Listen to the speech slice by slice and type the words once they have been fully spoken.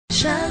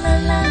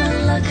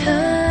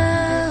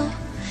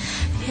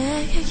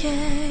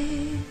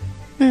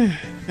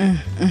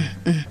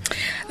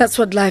That's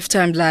what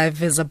Lifetime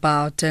Live is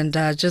about, and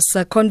just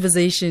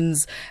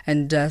conversations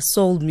and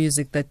soul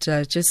music that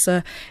just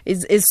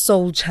is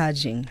soul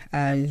charging.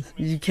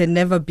 You can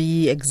never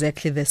be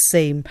exactly the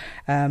same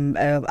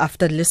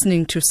after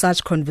listening to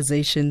such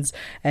conversations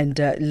and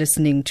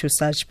listening to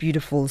such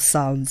beautiful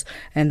sounds.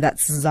 And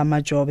that's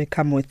Zama Jobe,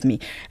 Come With Me.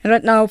 And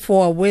right now,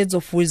 for our words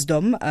of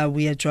wisdom,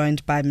 we are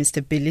joined by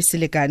Mr. Billy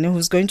Selekane,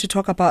 who's going to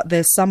talk about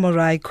the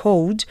Samurai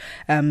Code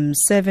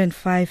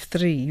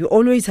 753. You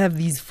always have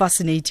these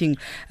fascinating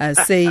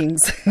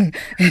sayings. I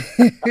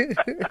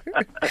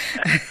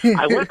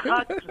work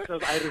hard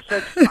because I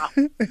research stuff,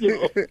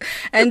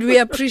 And we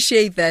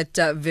appreciate that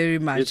very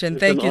much. And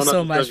thank you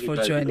so much for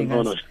joining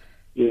us.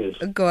 Yes.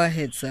 Go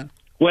ahead, sir.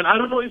 Well, I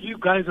don't know if you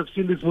guys have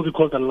seen this movie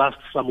called The Last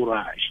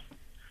Samurai.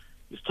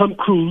 It's Tom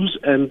Cruise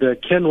and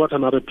Ken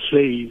Watanabe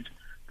played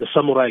the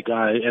samurai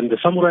guy, and the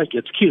samurai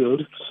gets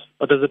killed,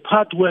 but there's a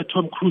part where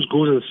Tom Cruise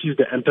goes and sees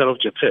the Emperor of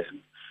Japan.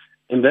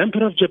 And the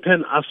Emperor of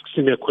Japan asks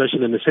him a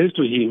question, and he says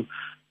to him,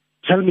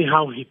 "Tell me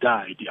how he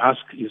died." He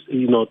asks,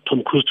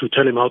 Tom Cruise to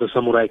tell him how the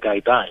samurai guy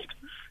died.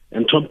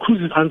 And Tom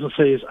Cruise's answer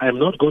says, "I am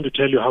not going to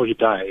tell you how he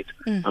died.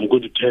 I'm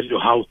going to tell you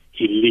how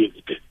he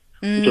lived."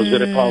 It was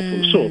very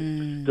powerful. So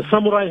the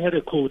samurai had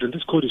a code, and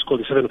this code is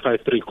called the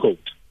 753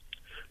 code.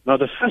 Now,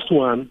 the first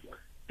one,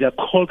 they are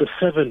called the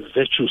 7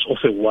 virtues of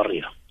a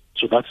warrior.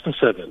 So that's the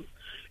 7.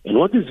 And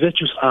what these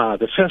virtues are,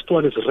 the first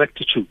one is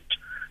rectitude.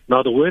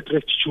 Now, the word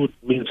rectitude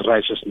means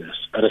righteousness.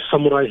 And a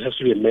samurai has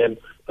to be a man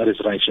that is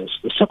righteous.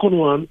 The second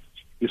one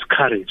is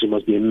courage. You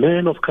must be a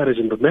man of courage.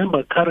 And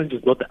remember, courage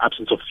is not the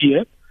absence of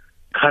fear.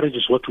 Courage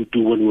is what we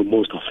do when we're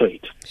most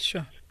afraid.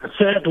 Sure. The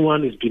third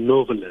one is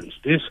benevolence.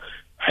 These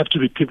have to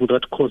be people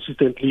that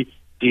consistently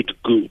did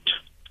good.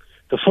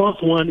 The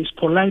fourth one is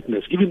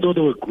politeness. Even though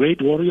they were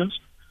great warriors,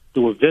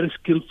 they were very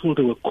skillful,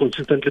 they were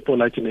consistently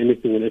polite in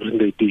anything and everything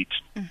they did.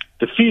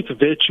 The fifth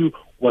virtue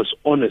was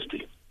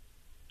honesty.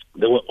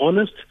 They were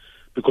honest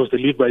because they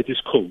lived by this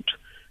code.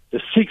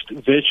 The sixth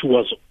virtue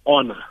was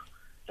honor,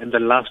 and the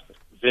last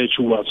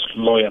virtue was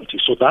loyalty.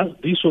 So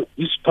this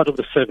is part of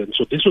the 7.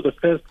 So these were the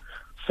first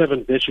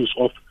 7 virtues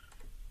of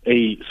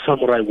a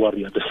samurai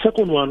warrior. The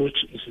second one,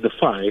 which is the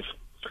 5,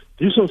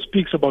 this one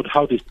speaks about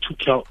how they took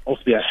care of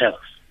their health.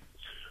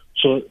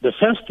 So the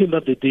first thing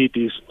that they did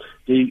is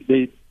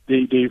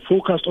they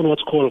focused on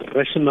what's called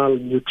rational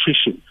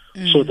nutrition.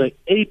 So they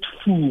ate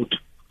food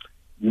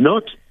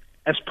not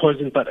as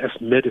poison but as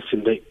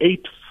medicine. They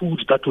ate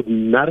food that would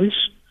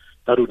nourish,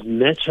 that would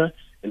nurture,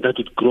 and that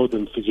would grow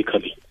them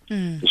physically.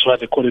 That's why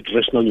they call it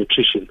rational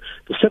nutrition.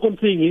 The second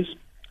thing is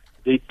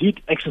they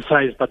did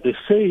exercise, but they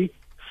say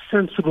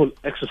sensible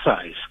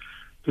exercise,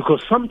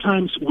 because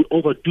sometimes we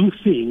overdo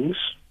things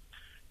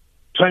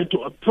trying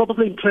to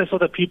probably impress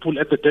other people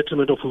at the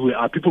detriment of who we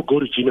are. People go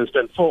to gym and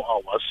spend 4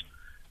 hours,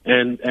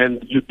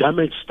 and you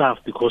damage stuff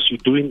because you're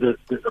doing the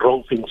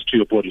wrong things to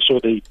your body. So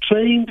they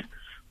trained,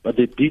 but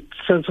they did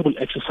sensible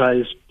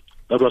exercise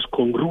that was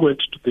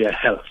congruent to their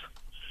health.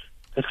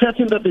 The third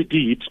thing that they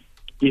did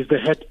is they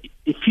had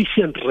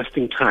efficient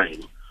resting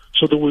time.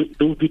 So there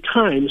would be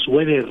times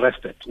where they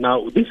rested.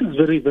 Now, this is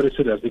very, very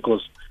serious,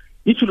 because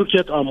if you look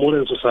at our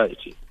modern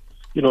society,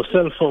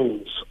 cell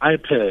phones,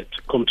 iPad,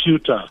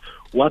 computer,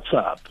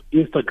 WhatsApp,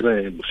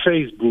 Instagram,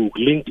 Facebook,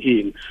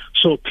 LinkedIn.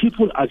 So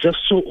people are just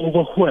so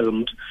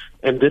overwhelmed,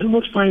 and they do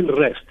not find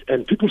rest.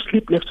 And people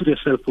sleep next to their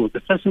cell phones. The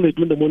first thing they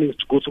do in the morning is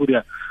to go through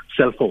their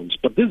cell phones.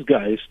 But these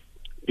guys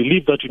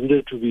believe that you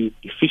needed to be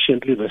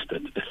efficiently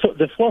rested.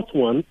 The fourth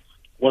one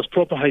was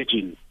proper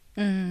hygiene.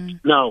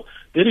 Now,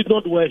 they did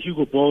not wear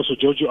Hugo Boss or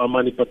Giorgio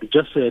Armani, but they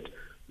just said,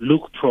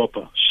 look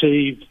proper,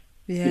 shave,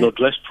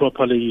 dress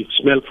properly,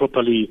 smell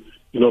properly,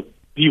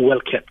 be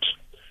well kept.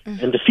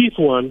 And the fifth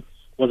one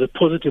was a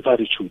positive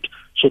attitude.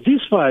 So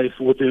these 5,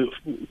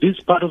 this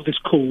part of this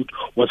code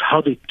was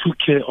how they took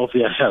care of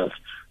their health.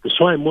 That's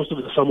why most of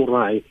the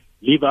samurai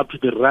live up to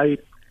the right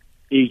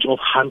age of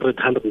 100,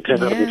 110,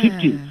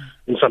 115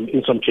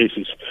 in some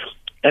cases.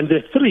 And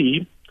the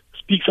 3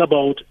 speaks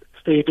about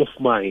state of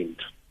mind.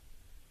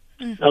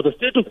 Now, the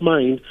state of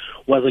mind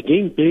was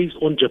again based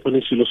on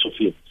Japanese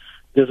philosophy.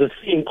 There's a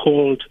thing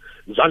called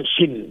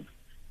zanshin,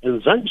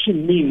 and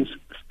zanshin means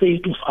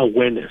state of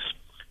awareness.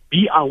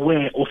 Be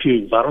aware of your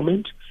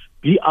environment,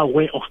 be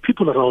aware of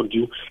people around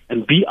you,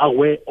 and be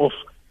aware of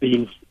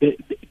the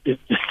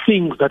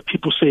things that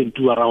people say and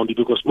do around you.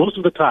 Because most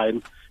of the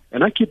time,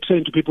 and I keep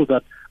saying to people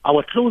that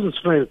our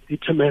closest friends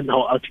determine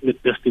our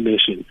ultimate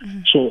destination.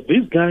 So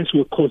these guys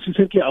were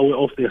consistently aware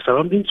of their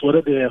surroundings,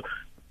 whether they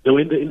were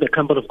in the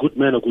company of good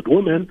men or good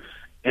women,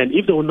 and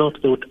if they were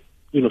not, they would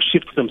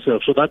shift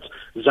themselves. So that's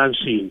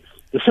zanshin.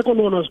 The second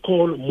one was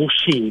called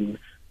mushin.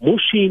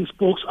 Mushin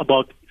speaks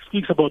about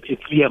a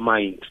clear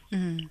mind.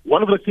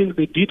 One of the things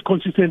they did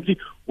consistently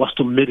was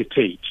to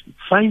meditate.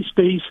 Find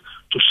space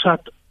to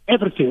shut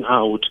everything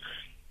out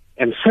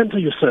and center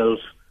yourself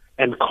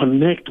and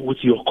connect with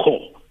your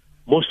core.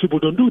 Most people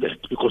don't do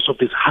that because of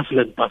this hustle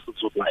and bustle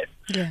of life.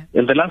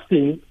 And the last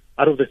thing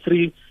out of the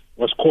three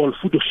was called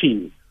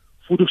Fudoshin.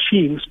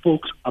 Fudoshin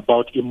spoke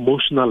about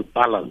emotional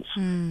balance,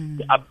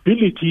 the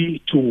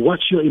ability to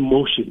watch your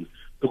emotion.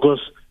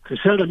 Because,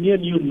 Griselda, me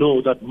and you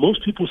know that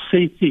most people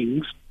say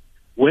things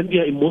when they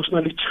are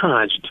emotionally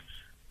charged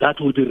that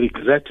will be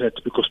regretted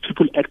because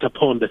people act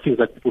upon the things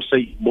that people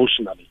say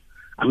emotionally.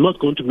 I'm not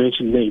going to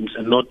mention names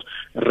and not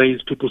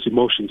raise people's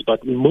emotions,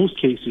 but in most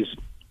cases,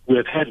 we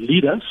have had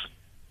leaders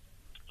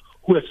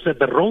who have said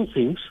the wrong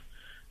things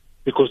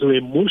because they were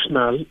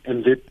emotional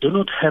and they do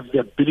not have the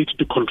ability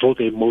to control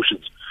their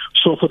emotions.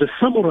 So for the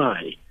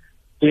samurai,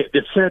 they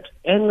said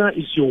anger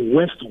is your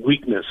worst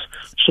weakness.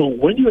 So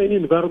when you're in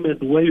an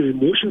environment where your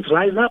emotions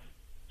rise up,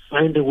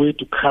 find a way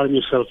to calm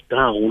yourself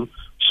down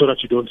so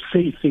that you don't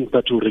say things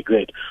that you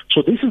regret.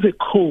 So this is a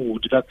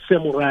code that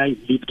samurai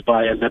lived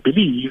by, and I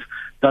believe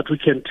that we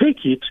can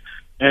take it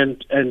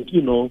and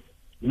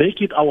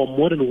make it our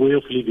modern way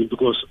of living.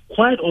 Because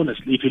quite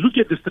honestly, if you look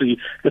at these three,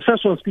 the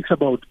first one speaks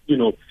about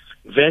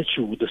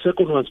virtue, the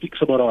second one speaks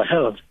about our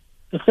health,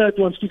 the third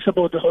one speaks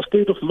about our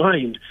state of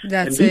mind.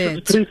 That's and these it. are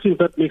the three things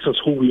that makes us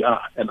who we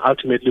are and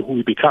ultimately who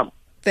we become.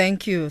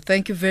 Thank you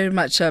very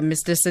much,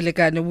 Mr.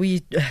 Selekane.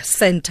 We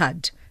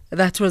centered.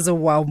 That was a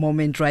wow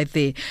moment right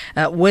there.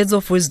 Words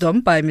of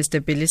wisdom by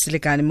Mr. Billy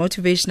Selekane,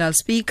 motivational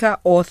speaker,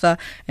 author,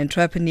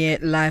 entrepreneur,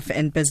 life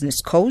and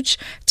business coach,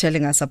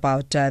 telling us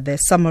about the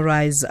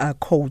Summarize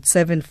Code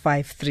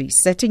 753,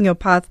 setting your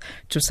path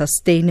to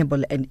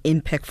sustainable and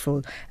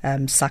impactful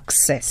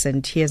success.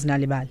 And here's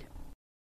Nalibali.